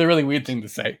 It's a really weird thing to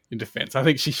say in defense. I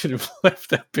think she should have left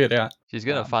that bit out. She's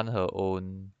gonna fund her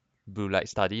own blue light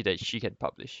study that she can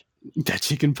publish.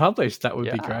 That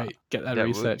would be great. Get that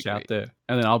research out there,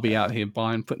 and then I'll be out here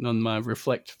putting on my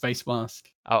Reflect face mask.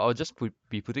 I'll just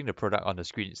be putting the product on the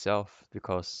screen itself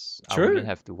because I wouldn't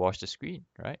have to wash the screen,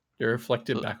 right? You're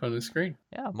reflected back on the screen.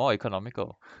 Yeah, more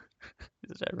economical.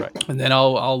 Is that right? And then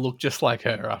I'll look just like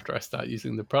her after I start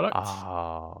using the product.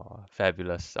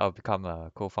 Fabulous! I'll become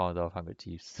a co-founder of 100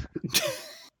 Thieves.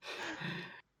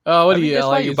 What that's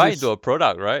why you buy into a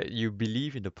product, right? You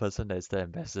believe in the person that's the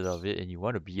ambassador of it, and you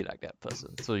want to be like that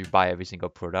person. So you buy every single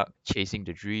product, chasing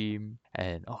the dream,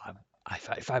 and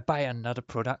if I buy another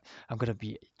product, I'm gonna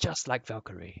be just like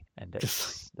Valkyrie, and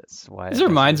that's why.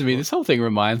 This whole thing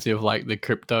reminds me of like the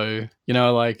crypto,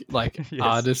 like Yes.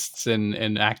 artists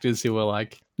and actors who were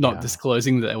like not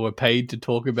disclosing that they were paid to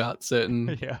talk about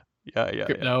certain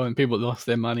crypto, and people lost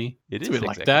their money. It's a bit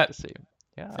exactly like that. the same.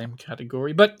 Yeah. Same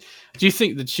category. But do you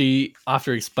think that she,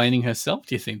 after explaining herself,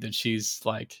 do you think that she's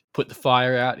like put the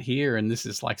fire out here and this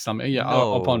is like something?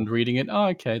 Upon reading it,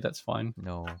 okay, that's fine.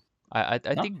 No. I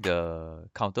think the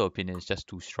counter opinion is just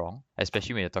too strong,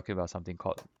 especially when you're talking about something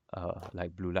called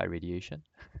like blue light radiation.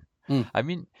 Mm. I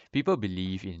mean, people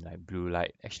believe in like blue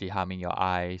light actually harming your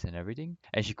eyes and everything,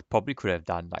 and she probably could have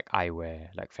done like eyewear,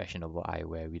 like fashionable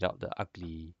eyewear, without the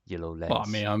ugly yellow Well, I lens.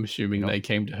 mean, I'm assuming they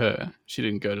came to her. She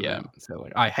didn't go to Yeah. them. So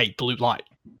like, I hate blue light.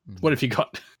 Mhm. What have you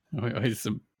got? Here's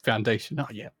some foundation. Oh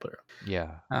yeah, put her.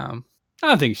 Yeah.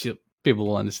 I think people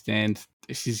will understand.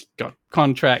 She's got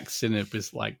contracts, and it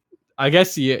was like, I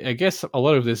guess a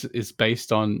lot of this is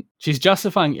based on she's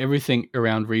justifying everything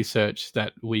around research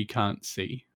that we can't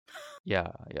see.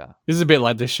 Yeah. Yeah. This is a bit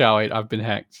like the show 8, I've been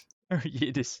hacked.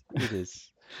 It is. It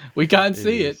is. We can't It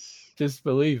see it. is. Just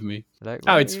believe me. Like,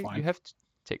 Oh, well, it's you fine. have to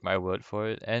take my word for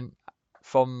it. And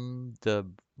from the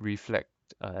Reflect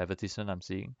advertisement I'm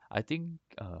seeing, I think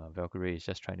Valkyrie is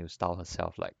just trying to style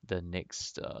herself like the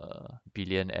next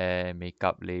billionaire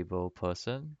makeup label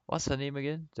person. What's her name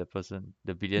again? The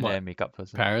billionaire What? makeup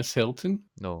person. Paris Hilton?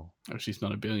 No, Oh, she's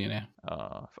not a billionaire.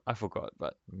 I forgot.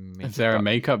 But Is there a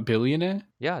makeup billionaire?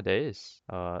 Yeah, there is.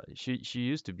 She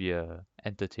used to be a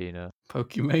entertainer.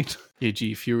 Pokemate?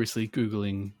 EG furiously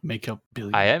Googling makeup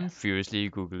billionaire. I am furiously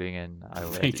googling, and I will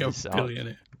edit Makeup this out.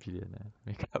 billionaire. Billionaire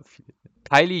makeup.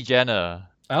 Kylie Jenner.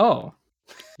 Oh,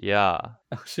 Yeah.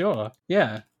 sure.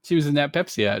 Yeah. She was in that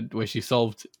Pepsi ad where she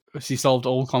solved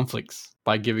all conflicts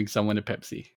by giving someone a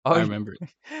Pepsi. Oh, I remember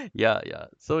it. Yeah.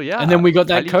 So yeah. And then we got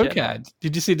that Kylie Coke Jenner. ad.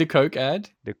 Did you see the Coke ad?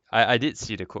 I did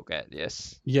see the Coke ad.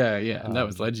 Yes. Yeah, and that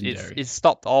was legendary. It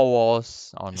stopped all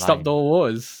wars online. Stopped all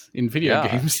wars in video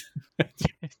Yeah. games.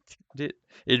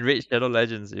 It Raid Shadow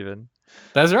Legends even.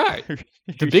 That's right.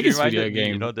 The biggest video Reminded me,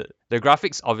 game. you know, the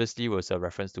graphics obviously was a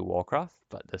reference to Warcraft,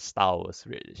 but the style was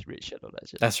Raid Shadow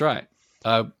Legends. That's right.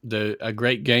 A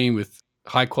great game with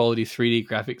high quality 3D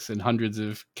graphics and hundreds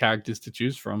of characters to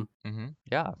choose from.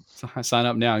 Yeah. So sign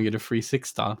up now and get a free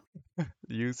 6-star.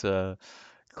 Use a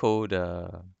code.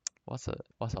 What's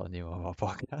our name of our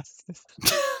podcast?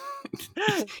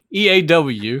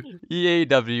 EAW.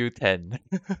 EAW10.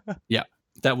 Yeah,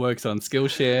 that works on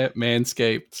Skillshare,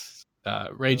 Manscaped,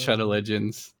 Raid Shadow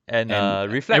Legends, and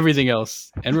Reflect. Everything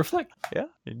else, and Reflect. Yeah,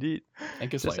 indeed.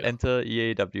 Thank us Just later. enter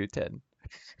EAW10.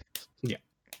 Yeah.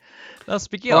 Now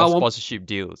speaking of sponsorship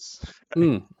deals,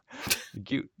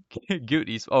 Guild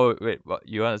is. Oh wait, what,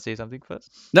 you want to say something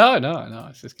first? No. I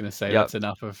was just gonna say that's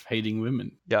enough of hating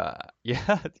women. Yeah.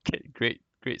 Great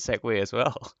segue as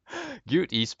well. Guild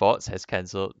Esports has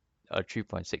cancelled a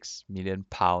 £3.6 million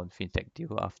fintech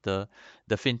deal after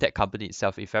the fintech company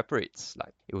itself evaporates.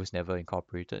 Like, it was never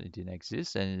incorporated, it didn't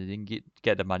exist, and it didn't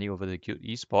get the money over to Guild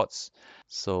Esports,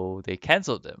 so they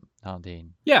cancelled them.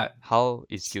 Now, how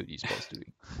is Guild Esports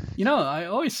doing? I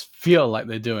always feel like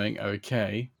they're doing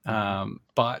okay,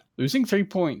 but losing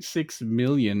 3.6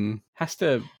 million has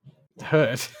to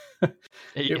hurt.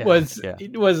 It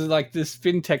was like this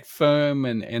fintech firm,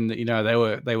 and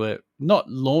they were not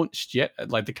launched yet.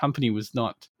 Like, the company was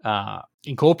not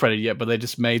incorporated yet, but they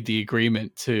just made the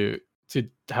agreement to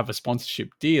have a sponsorship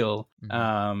deal.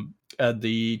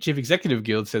 The chief executive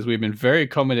guild says, we've been very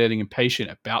accommodating and patient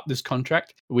about this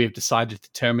contract. We have decided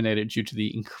to terminate it due to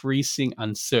the increasing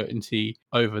uncertainty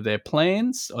over their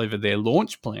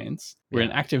launch plans. We're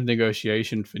in active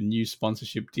negotiation for new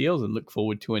sponsorship deals and look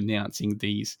forward to announcing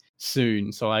these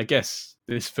soon. So I guess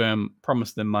this firm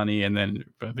promised them money and then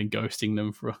have been ghosting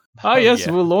them for.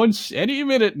 We'll launch any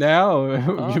minute now.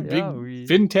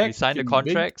 Fintech. We signed the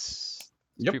contracts.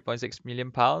 Yep. £3.6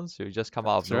 million. So we just come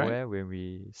out of nowhere when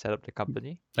we set up the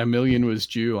company. $1 million was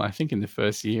due, I think, in the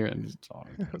first year, and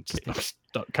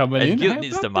stopped coming in. And Guild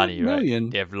needs the money,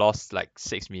 right? They have lost like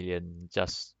 $6 million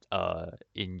just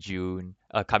in June,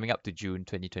 coming up to June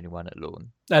 2021 alone.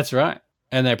 That's right,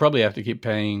 and they probably have to keep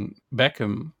paying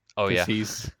Beckham. Oh yeah,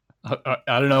 he's. I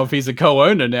don't know if he's a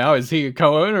co-owner now. Is he a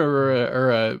co-owner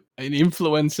or an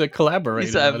influencer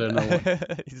collaborator? I don't know.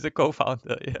 He's a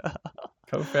co-founder, yeah.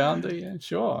 Co-founder, yeah,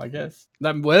 sure, I guess.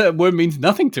 That word means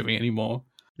nothing to me anymore.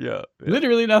 Yeah.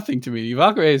 Literally nothing to me.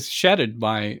 Valkyrie has shattered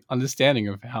my understanding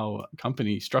of how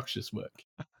company structures work.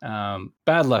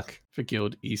 Bad luck for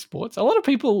Guild Esports. A lot of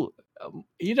people,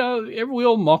 we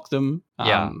all mock them.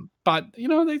 But,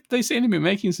 they seem to be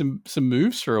making some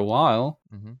moves for a while.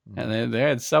 And they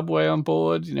had Subway on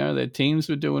board. Their teams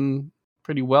were doing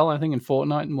pretty well, I think, in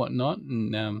Fortnite and whatnot.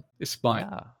 And this might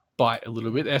bite a little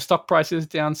bit. Their stock price is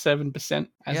down 7%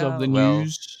 as of the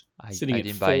news. Sitting I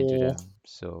didn't buy into them.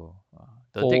 So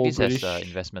don't take this as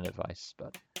investment advice.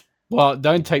 Well,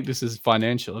 don't take this as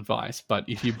financial advice. But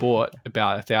if you bought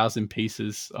about 1,000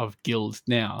 pieces of Guild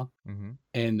now,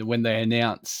 and when they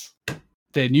announce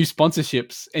their new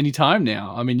sponsorships anytime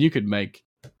now, I mean, you could make,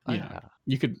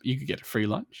 you could get a free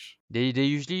lunch. They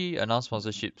usually announce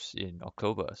sponsorships in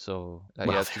October, so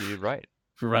you're absolutely right.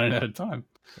 We're running out of time.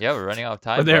 Yeah, we're running out of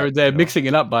time. But they're you know, mixing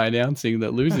it up by announcing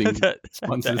that losing the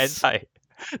sponsors.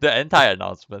 the anti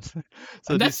announcement. So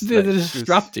And that's this the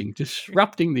like,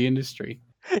 disrupting the industry.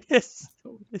 yes,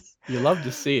 You love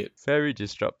to see it. very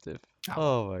disruptive.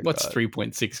 Oh my What's god.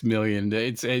 3.6 million?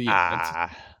 It's it's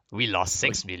We lost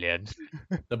 6 million.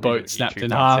 the We don't boat need snapped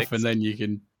in half, 3.6. and then you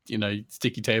can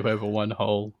sticky tape over one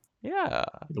hole. Yeah,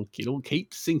 It'll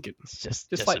keep sinking. it's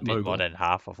just like a bit more Mogul. than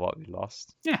half of what we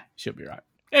lost. Yeah, should be right.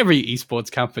 Every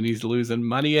esports company's losing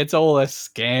money. It's all a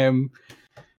scam.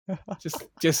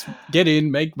 Just get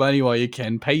in, make money while you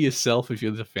can, pay yourself if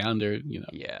you're the founder.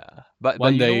 Yeah, but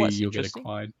one you know day what's you'll get interesting?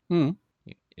 acquired.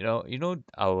 You know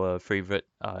our favorite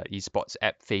esports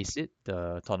app, Faceit,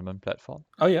 the tournament platform.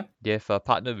 Oh yeah, They have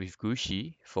partnered with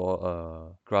Gucci for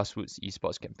a grassroots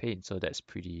esports campaign, so that's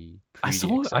pretty I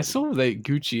exciting. saw the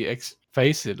Gucci X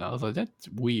face it, and I was like, that's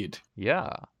weird. Yeah,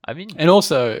 I mean, And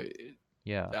also,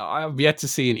 yeah, I've yet to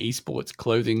see an esports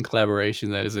clothing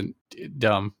collaboration that isn't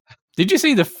dumb. Did you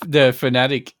see the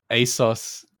Fnatic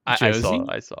ASOS jersey?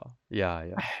 I saw. Yeah.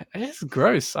 It's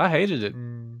gross. I hated it.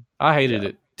 Mm, I hated yeah.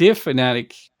 it. Dear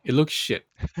Fnatic, it looks shit.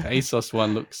 The ASOS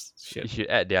one looks You shit. should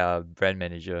add their brand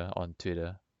manager on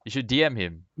Twitter. You should DM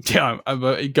him. Yeah,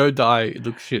 go die. It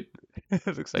looks shit.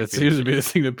 Looks like That seems to be the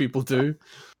thing that people do.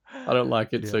 I don't like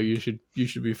it, so Yeah. you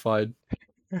should be fired.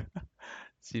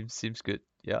 Seems good.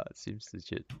 Yeah, it seems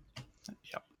legit.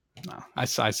 No, I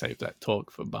saved that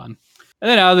talk for Bun. And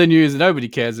then other news that nobody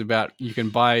cares about, you can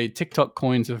buy TikTok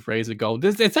coins with Razer Gold.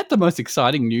 Is that the most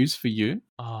exciting news for you?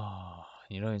 Oh,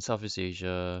 in Southeast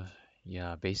Asia,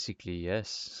 yeah, basically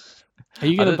yes. Are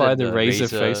you going to Other buy than the the Razer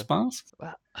Razer- face mask?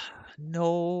 Well,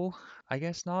 no, I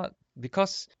guess not.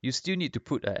 Because you still need to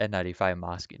put an N95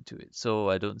 mask into it. So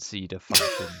I don't see the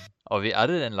function of it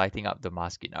other than lighting up the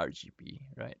mask in RGB,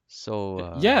 right?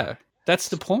 So Yeah, that's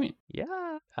the point.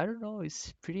 yeah, I don't know.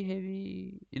 It's pretty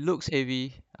heavy. It looks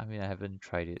heavy. I mean, I haven't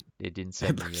tried it. They didn't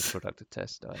send me a looks- product to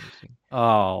test or anything.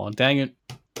 Oh, dang it.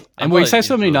 I'm And we not say an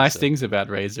so many nice influencer. things about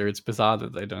Razer. It's bizarre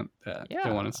that they don't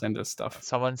Yeah. want to send us stuff.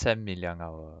 Someone sent Min Liang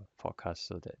our podcast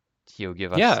so that he'll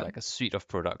give us Yeah. like a suite of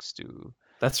products to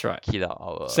That's right. kill out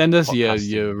our Send us your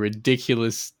podcasting.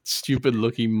 ridiculous, stupid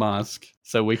looking mask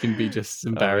so we can be just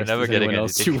embarrassed never as getting anyone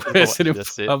else anything who from wears what it you in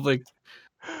just said. public.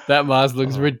 That mask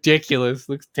looks Oh. ridiculous.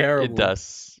 Looks terrible. It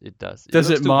does. It does. Does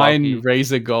looks it too mine bulky.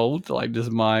 Razer Gold? Like, does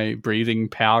my breathing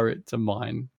power it to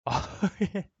mine?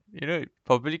 It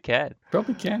probably can.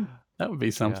 Probably can. That would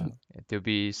be something. Yeah. They'll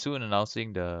be soon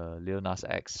announcing the Lil Nas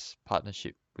X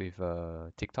partnership with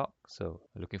TikTok, so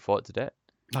looking forward to that.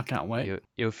 I can't wait.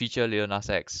 It'll feature Lil Nas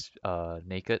X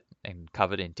naked and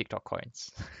covered in TikTok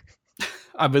coins.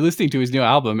 I've been listening to his new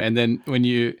album, and then when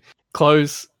you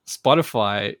close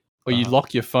Spotify or you Uh-huh.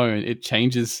 lock your phone, it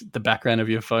changes the background of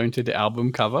your phone to the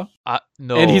album cover.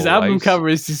 No. And his are album you cover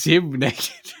is just him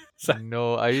naked. So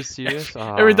No, are you serious?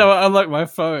 every time I unlock my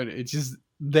phone, it's just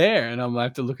there, and I'm gonna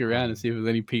have to look around and see if there's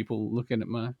any people looking at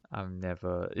my I'm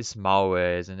never. It's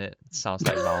malware, isn't it? It sounds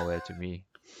like malware to me.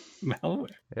 malware.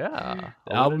 Yeah.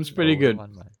 The album's pretty good.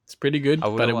 It's pretty good, I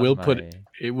but wouldn't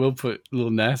it will put Lil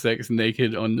Nas X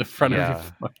naked on the front of your Yeah.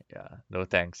 phone. Yeah, no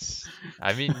thanks.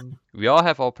 I mean, we all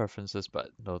have our preferences, but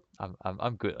no,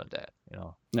 I'm good on that.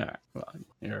 No, well,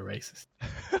 you're a racist.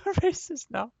 Racist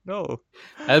now? No.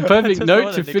 And I perfect just note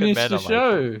want to a naked finish man the on my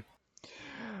phone. show.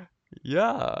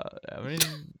 Yeah, I mean,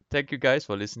 thank you guys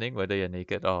for listening, whether you're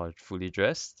naked or fully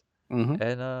dressed. Mm-hmm.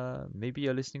 And maybe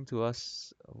you're listening to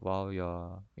us while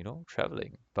you're,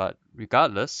 traveling. But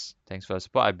regardless, thanks for the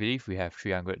support. I believe we have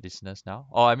 300 listeners now.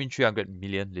 300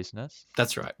 million listeners.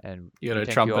 That's right. And You gotta we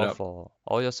thank trump you it all up. for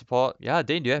all your support. Yeah,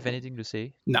 Dane, do you have anything to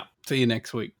say? No, see you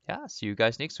next week. Yeah, see you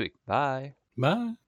guys next week. Bye. Bye.